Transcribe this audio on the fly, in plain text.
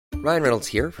Ryan Reynolds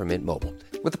here from Mint Mobile.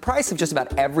 With the price of just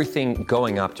about everything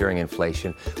going up during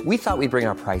inflation, we thought we'd bring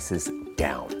our prices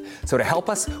down. So to help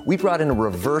us, we brought in a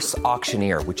reverse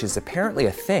auctioneer, which is apparently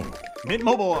a thing. Mint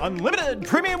Mobile Unlimited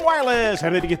Premium Wireless.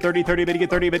 How to get 30, 30, how to get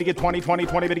 30, how to get 20, 20,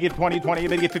 20, how to get 20, 20, how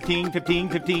to get 15, 15,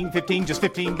 15, 15, just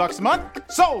 $15 a month?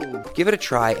 Sold! Give it a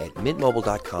try at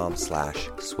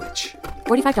mintmobile.com/switch.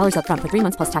 $45 up front for 3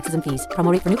 months plus taxes and fees.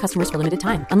 Promo rate for new customers for limited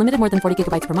time. Unlimited more than 40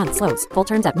 gigabytes per month. Slows full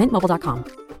terms at mintmobile.com.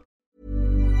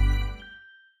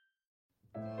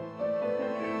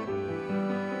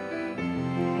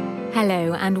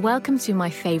 Hello and welcome to my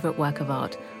favourite work of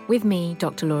art, with me,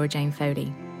 Dr. Laura Jane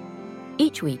Foley.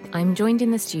 Each week, I'm joined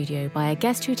in the studio by a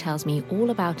guest who tells me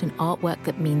all about an artwork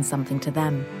that means something to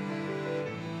them.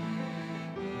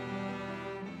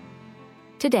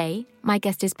 Today, my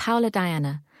guest is Paola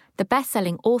Diana, the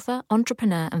best-selling author,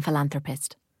 entrepreneur and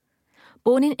philanthropist.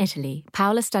 Born in Italy,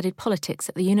 Paola studied politics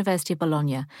at the University of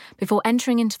Bologna before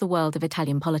entering into the world of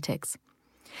Italian politics.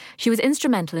 She was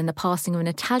instrumental in the passing of an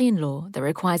Italian law that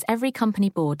requires every company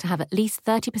board to have at least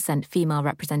 30% female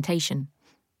representation.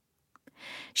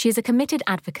 She is a committed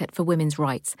advocate for women's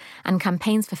rights and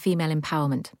campaigns for female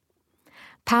empowerment.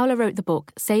 Paola wrote the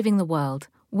book Saving the World,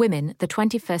 Women, the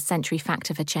 21st Century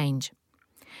Factor for Change.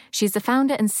 She is the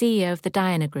founder and CEO of the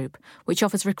Diana Group, which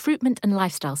offers recruitment and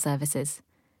lifestyle services.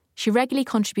 She regularly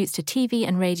contributes to TV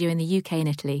and radio in the UK and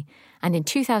Italy, and in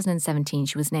 2017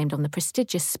 she was named on the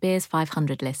prestigious Spears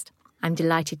 500 list. I'm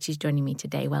delighted she's joining me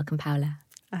today. Welcome, Paola.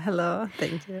 Hello,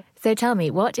 thank you. So tell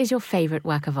me, what is your favourite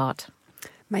work of art?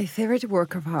 My favorite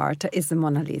work of art is the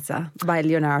Mona Lisa by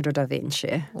Leonardo da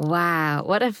Vinci. Wow,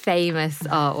 what a famous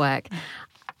artwork.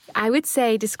 I would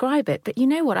say describe it, but you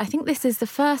know what? I think this is the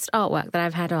first artwork that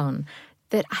I've had on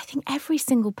that I think every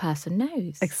single person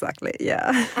knows. Exactly,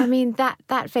 yeah. I mean,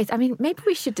 that face, I mean, maybe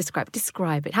we should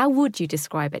describe it. How would you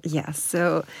describe it? Yeah,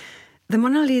 so the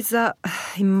Mona Lisa,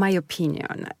 in my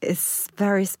opinion, is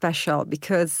very special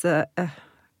because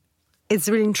it's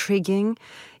really intriguing.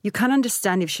 You can't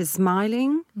understand if she's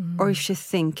smiling or if she's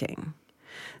thinking.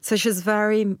 So she's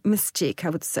very mystique, I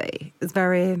would say. It's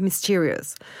very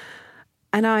mysterious.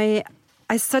 And I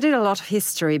studied a lot of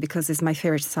history because it's my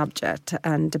favorite subject.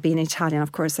 And being Italian,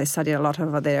 of course, I studied a lot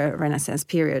of the Renaissance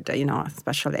period,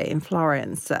 especially in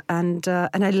Florence. And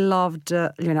I loved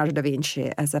Leonardo da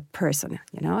Vinci as a person,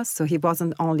 So he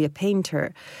wasn't only a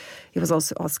painter. He was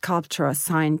also a sculptor, a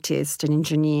scientist, an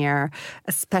engineer,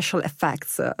 a special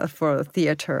effects for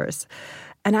theaters.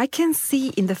 And I can see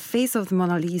in the face of the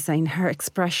Mona Lisa, in her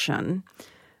expression,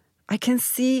 I can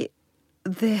see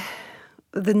the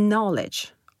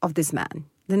knowledge of this man,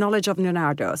 the knowledge of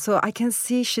Leonardo. So I can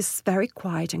see she's very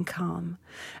quiet and calm.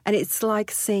 And it's like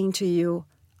saying to you,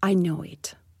 I know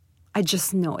it. I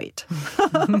just know it.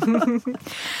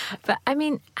 But I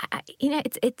mean,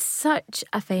 it's such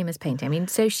a famous painting. I mean,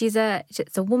 so she's a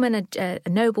woman, a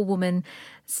noble woman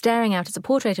staring out. It's a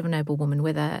portrait of a noble woman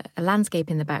with a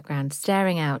landscape in the background,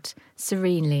 staring out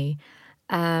serenely.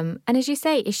 And as you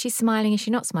say, is she smiling? Is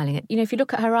she not smiling? If you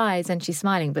look at her eyes and she's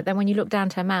smiling, but then when you look down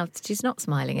to her mouth, she's not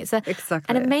smiling. It's an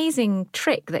amazing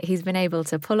trick that he's been able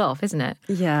to pull off, isn't it?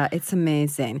 Yeah, it's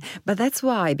amazing. But that's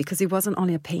why, because he wasn't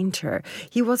only a painter,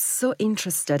 he was so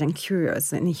interested and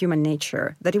curious in human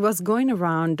nature that he was going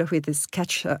around with his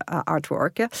sketch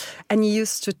artwork, and he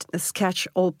used to sketch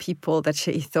all people that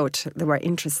he thought they were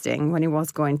interesting when he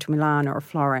was going to Milan or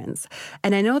Florence.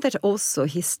 And I know that also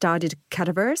he studied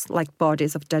cadavers, like bodies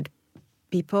of dead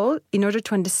people, in order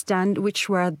to understand which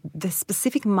were the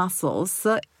specific muscles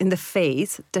in the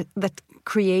face that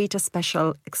create a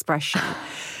special expression.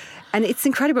 And it's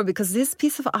incredible because this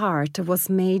piece of art was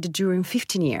made during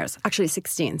 15 years, actually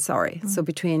 16, sorry. So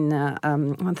between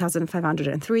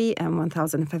 1503 and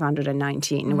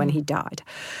 1519 when he died.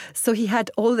 So he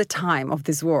had all the time of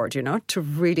this world, to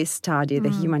really study the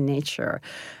human nature.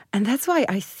 And that's why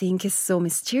I think it's so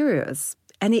mysterious.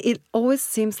 And it always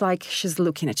seems like she's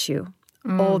looking at you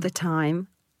all the time.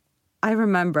 I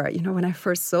remember, when I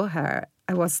first saw her,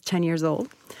 I was 10 years old.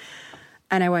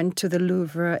 And I went to the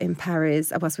Louvre in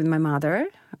Paris. I was with my mother,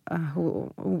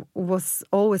 who was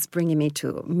always bringing me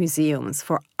to museums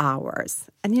for hours.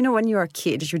 And when you're a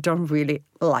kid, you don't really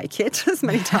like it as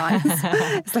many times.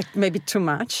 It's like maybe too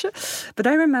much. But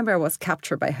I remember I was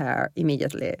captured by her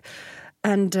immediately.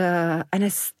 And I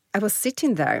was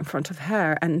sitting there in front of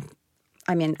her, and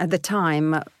I mean, at the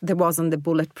time, there wasn't the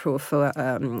bulletproof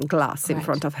glass in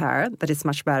front of her. That is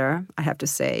much better, I have to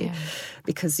say,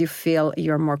 because you feel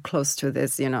you're more close to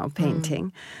this,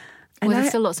 painting. And there's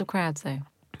still lots of crowds, though.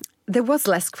 There was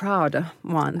less crowd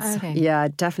once. Okay. Yeah,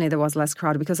 definitely there was less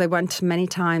crowd because I went many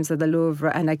times at the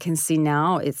Louvre and I can see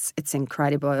now it's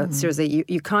incredible. Seriously,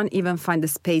 you can't even find the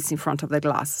space in front of the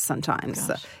glass sometimes,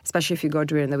 especially if you go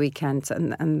during the weekends,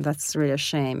 and that's really a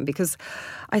shame because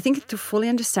I think to fully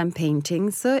understand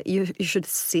paintings, you should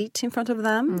sit in front of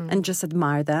them and just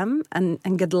admire them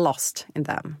and get lost in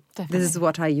them. Definitely. This is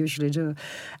what I usually do.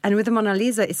 And with the Mona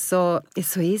Lisa, it's so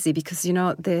easy because,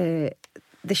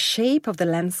 the shape of the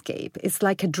landscape is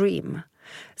like a dream.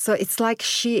 So it's like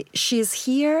she's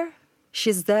here,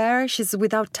 she's there, she's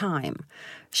without time.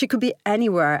 She could be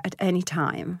anywhere at any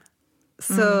time.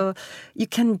 So you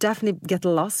can definitely get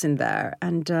lost in there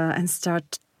and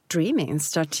start dreaming,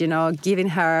 start, giving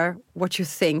her what you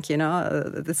think,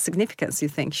 the significance you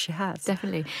think she has.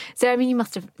 Definitely. So, I mean, you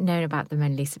must have known about the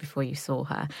Mona Lisa before you saw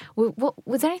her. What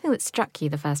was there anything that struck you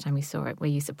the first time you saw it? Were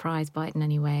you surprised by it in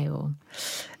any way, or...?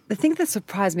 The thing that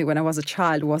surprised me when I was a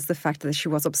child was the fact that she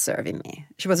was observing me.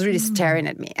 She was really staring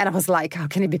at me. And I was like, how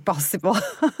can it be possible?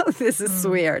 This is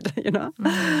weird,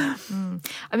 I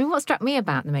mean, what struck me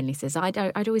about the Mona Lisa is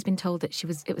I'd always been told that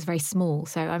it was very small.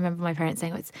 So I remember my parents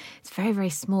saying, it's very, very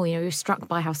small. You're struck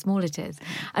by how small it is.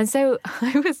 And so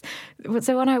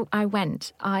when I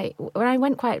went when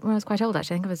I was quite old,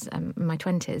 actually, I think I was in my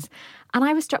 20s, and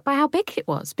I was struck by how big it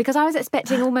was because I was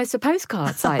expecting almost a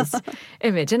postcard-sized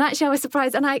image. And actually I was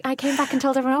surprised. And I came back and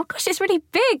told everyone, oh gosh, it's really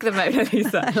big, the Mona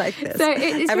Lisa. I like this. So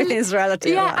everything's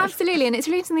relative. Yeah, absolutely. And it's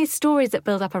relating these stories that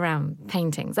build up around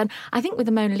paintings. And I think with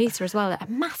the Mona Lisa as well, a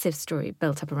massive story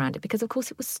built up around it because, of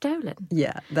course, it was stolen.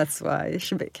 Yeah, that's why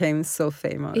she became so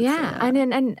famous. Yeah.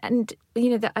 And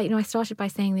I started by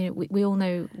saying we all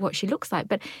know what she looks like.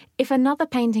 But if another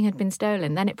painting had been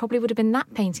stolen, then it probably would have been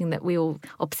that painting that we all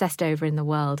obsessed over in the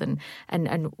world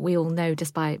and we all know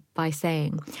just by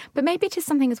saying. But maybe it is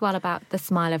something as well about the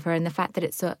smile of her and the fact that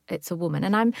it's a woman.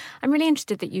 And I'm really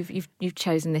interested that you've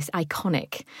chosen this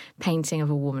iconic painting of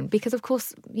a woman because, of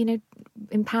course,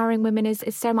 empowering women is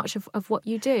so much of what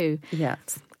you do. Yeah,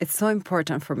 it's so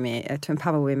important for me to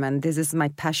empower women. This is my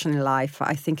passion in life.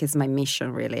 I think it's my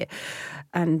mission, really.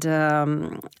 And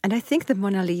I think the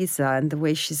Mona Lisa and the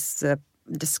way she's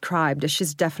described,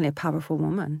 she's definitely a powerful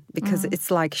woman because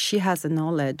it's like she has a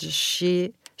knowledge.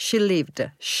 She lived.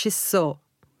 She saw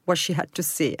what she had to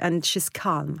see, and she's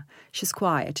calm, she's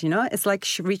quiet, It's like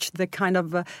she reached the kind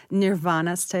of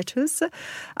nirvana status,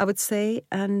 I would say.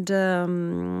 And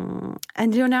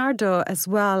Leonardo, as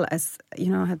well as,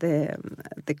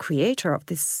 the creator of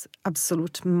this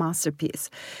absolute masterpiece,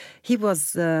 he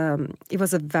was a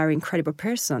very incredible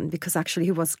person because actually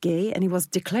he was gay and he was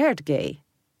declared gay.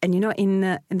 And, in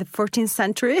the 14th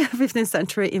century, 15th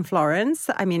century in Florence,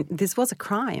 I mean, this was a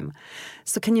crime.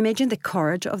 So can you imagine the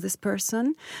courage of this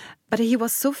person? But he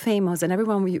was so famous and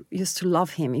everyone used to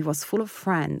love him. He was full of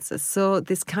friends. So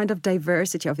this kind of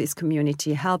diversity of his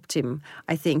community helped him,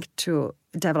 I think, to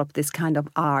develop this kind of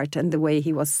art and the way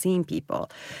he was seeing people.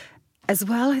 As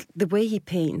well, the way he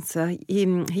paints, he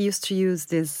used to use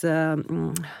this,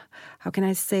 how can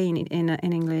I say in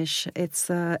English? It's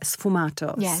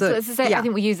sfumato. Yeah, so it's the same, I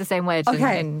think we use the same word.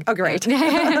 Okay, great.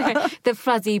 The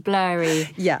fuzzy, blurry.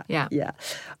 Yeah.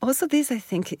 Also this, I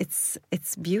think,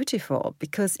 it's beautiful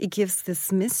because it gives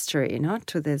this mystery,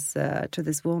 to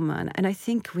this woman. And I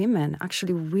think women,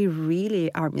 actually, we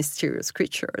really are mysterious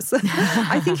creatures.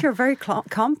 I think you're very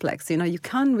complex, You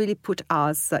can't really put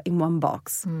us in one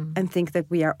box and think that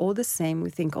we are all the same. We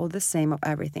think all the same of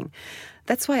everything.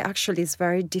 That's why actually it's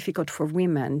very difficult for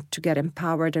women to get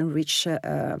empowered and reach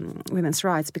women's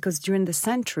rights because during the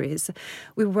centuries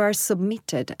we were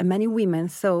submitted and many women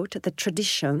thought that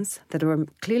traditions that were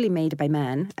clearly made by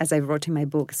men, as I wrote in my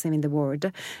book, Saving the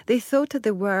World, they thought that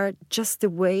they were just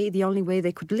the only way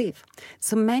they could live.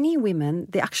 So many women,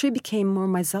 they actually became more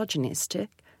misogynistic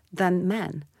than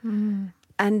men.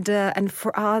 And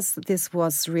for us, this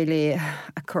was really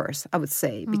a curse, I would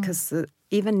say, because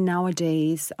even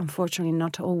nowadays, unfortunately,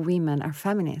 not all women are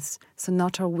feminists. So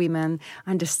not all women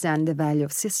understand the value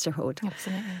of sisterhood.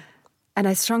 Absolutely. And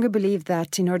I strongly believe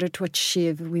that in order to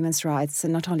achieve women's rights,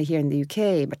 and not only here in the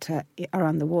UK, but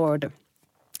around the world,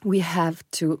 we have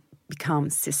to become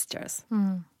sisters.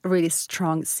 Really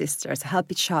strong sisters,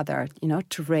 help each other,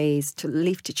 to raise, to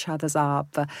lift each other's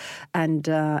up, and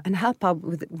help out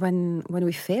with when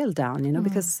we fail down,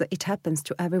 because it happens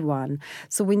to everyone.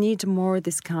 So we need more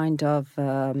this kind of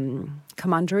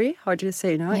camaraderie. How do you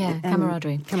say?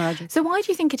 Camaraderie. So why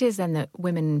do you think it is then that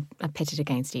women are pitted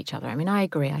against each other? I mean, I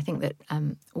agree. I think that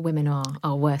women are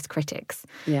our worst critics.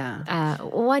 Yeah.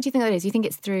 Why do you think that is? You think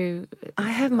it's through? I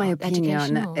have my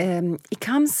opinion. It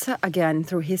comes again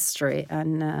through history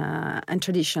and and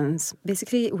traditions,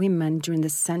 basically women during the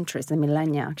centuries, the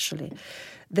millennia actually,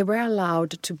 they were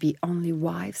allowed to be only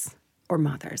wives or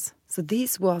mothers. So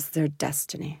this was their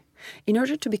destiny. In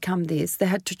order to become this, they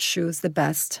had to choose the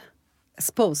best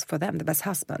spouse for them, the best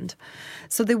husband.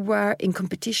 So they were in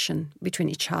competition between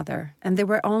each other, and they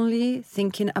were only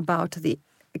thinking about the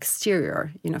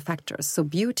exterior, factors, so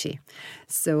beauty,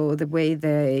 so the way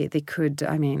they could,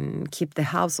 keep the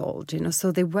household,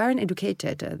 so they weren't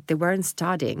educated, they weren't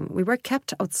studying. We were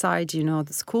kept outside, the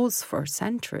schools for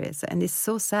centuries, and it's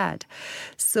so sad.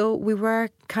 So we were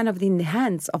kind of in the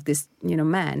hands of this,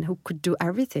 men who could do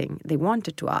everything they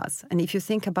wanted to us. And if you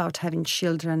think about having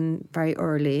children very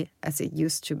early, as it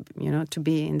used to, to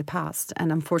be in the past,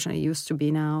 and unfortunately used to be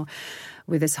now,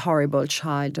 with this horrible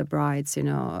child brides,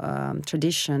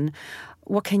 tradition,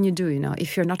 what can you do,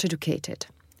 if you're not educated?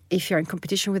 If you're in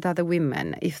competition with other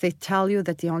women, if they tell you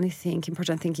that the only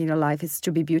important thing in your life is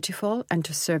to be beautiful and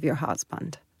to serve your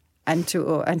husband and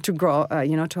to grow,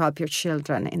 to help your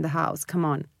children in the house, come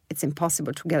on. It's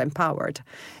impossible to get empowered.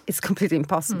 It's completely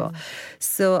impossible.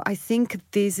 So I think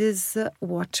this is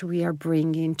what we are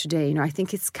bringing today. I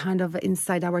think it's kind of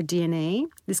inside our DNA,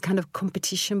 this kind of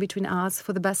competition between us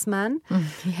for the best man.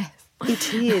 Yes.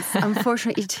 It is.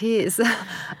 Unfortunately, it is.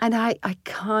 And I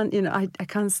can't, I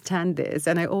can't stand this.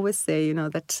 And I always say,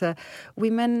 that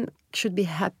women should be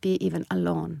happy even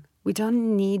alone. We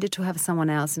don't need to have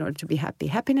someone else in order to be happy.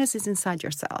 Happiness is inside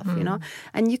yourself,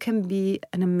 and you can be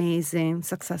an amazing,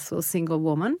 successful single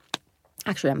woman.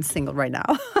 Actually, I'm single right now.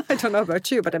 I don't know about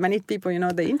you, but many people,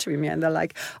 they interview me and they're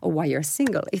like, oh, why you're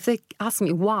single? If they ask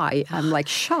me why, I'm like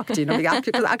shocked,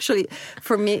 because actually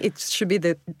for me, it should be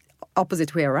the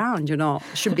opposite way around,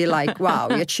 should be like, wow,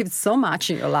 you achieved so much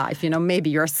in your life,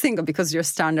 maybe you're single because your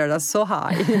standards are so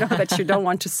high, that you don't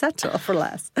want to settle for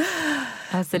less.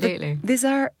 Absolutely. But these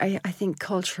are, I think,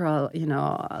 cultural,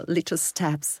 little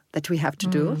steps that we have to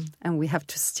do, and we have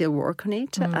to still work on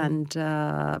it. And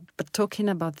but talking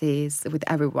about this with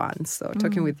everyone, so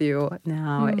talking with you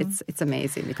now, it's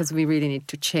amazing because we really need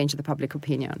to change the public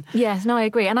opinion. Yes, no, I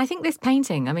agree. And I think this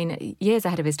painting, years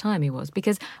ahead of his time he was,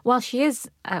 because while she is,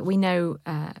 we know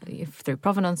through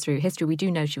provenance, through history, we do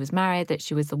know she was married, that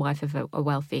she was the wife of a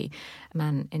wealthy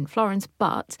man in Florence,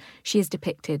 but she is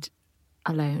depicted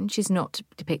alone. She's not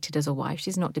depicted as a wife.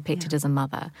 She's not depicted as a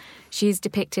mother. She's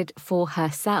depicted for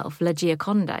herself, La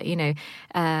Gioconda.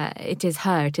 It is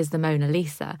her. It is the Mona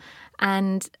Lisa,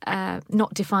 and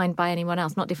not defined by anyone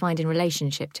else. Not defined in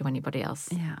relationship to anybody else.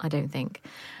 Yeah. I don't think.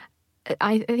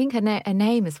 I think her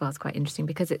name as well is quite interesting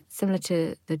because it's similar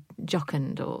to the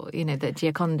Jocund or the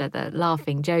Gioconda, the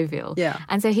laughing, jovial. Yeah.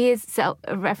 And so he is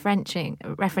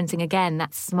referencing again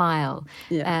that smile.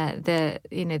 Yeah.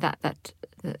 That.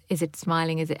 Is it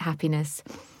smiling? Is it happiness?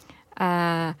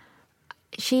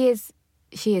 She is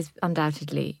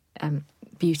undoubtedly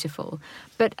beautiful,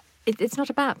 but it's not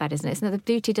about that, isn't it? It's not, the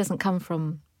beauty doesn't come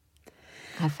from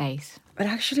her face. But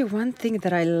actually, one thing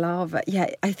that I love,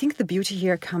 I think the beauty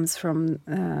here comes from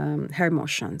her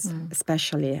emotions,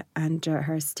 especially, and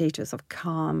her status of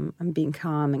calm and being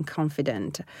calm and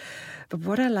confident. But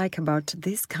what I like about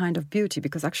this kind of beauty,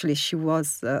 because actually she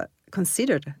was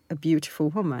considered a beautiful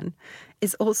woman,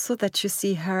 is also that you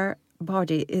see her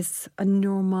body is a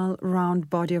normal round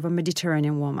body of a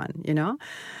Mediterranean woman,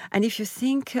 And if you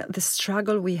think the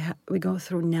struggle we go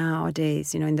through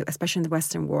nowadays, especially in the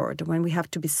Western world, when we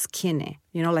have to be skinny,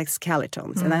 like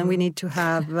skeletons, and then we need to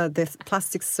have this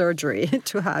plastic surgery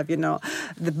to have,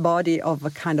 the body of a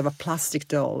kind of a plastic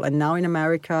doll. And now in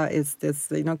America is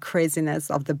this, craziness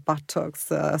of the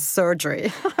buttocks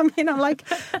surgery. I'm like,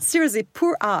 seriously,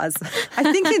 poor us. I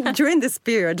think during this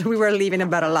period we were living a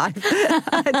better life.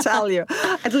 I tell you,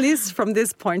 at least from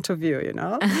this point of view,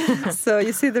 So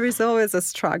you see, there is always a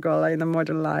struggle in the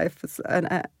modern life, and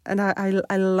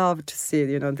I love to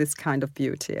see, this kind of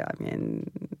beauty.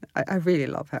 I really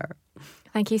love her.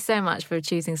 Thank you so much for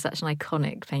choosing such an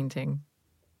iconic painting.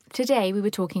 Today we were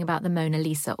talking about the Mona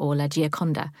Lisa, or La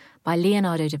Gioconda, by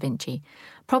Leonardo da Vinci,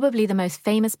 probably the most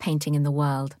famous painting in the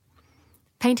world.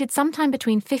 Painted sometime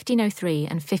between 1503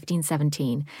 and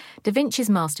 1517, Da Vinci's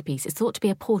masterpiece is thought to be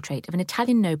a portrait of an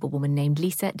Italian noblewoman named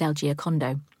Lisa del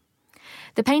Giocondo.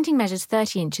 The painting measures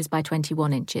 30 inches by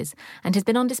 21 inches and has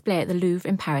been on display at the Louvre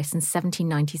in Paris since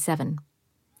 1797.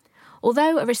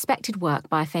 Although a respected work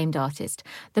by a famed artist,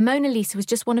 the Mona Lisa was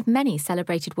just one of many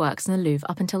celebrated works in the Louvre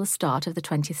up until the start of the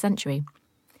 20th century.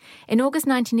 In August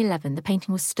 1911, the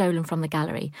painting was stolen from the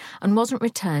gallery and wasn't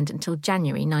returned until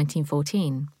January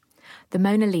 1914. The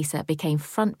Mona Lisa became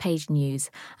front-page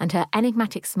news, and her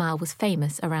enigmatic smile was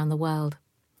famous around the world.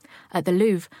 At the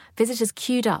Louvre, visitors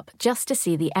queued up just to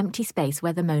see the empty space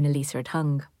where the Mona Lisa had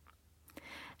hung.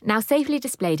 Now safely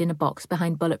displayed in a box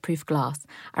behind bulletproof glass,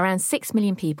 around 6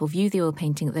 million people view the oil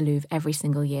painting at the Louvre every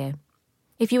single year.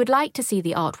 If you would like to see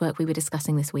the artwork we were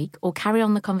discussing this week or carry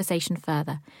on the conversation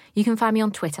further, you can find me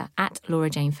on Twitter at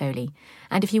Laura Jane Foley.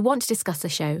 And if you want to discuss the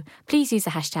show, please use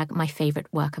the hashtag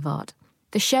 #MyFavouriteWorkOfArt.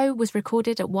 The show was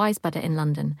recorded at Wise Buddha in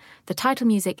London. The title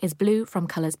music is Blue from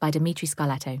Colours by Dimitri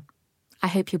Scarlatto. I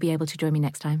hope you'll be able to join me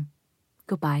next time.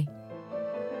 Goodbye.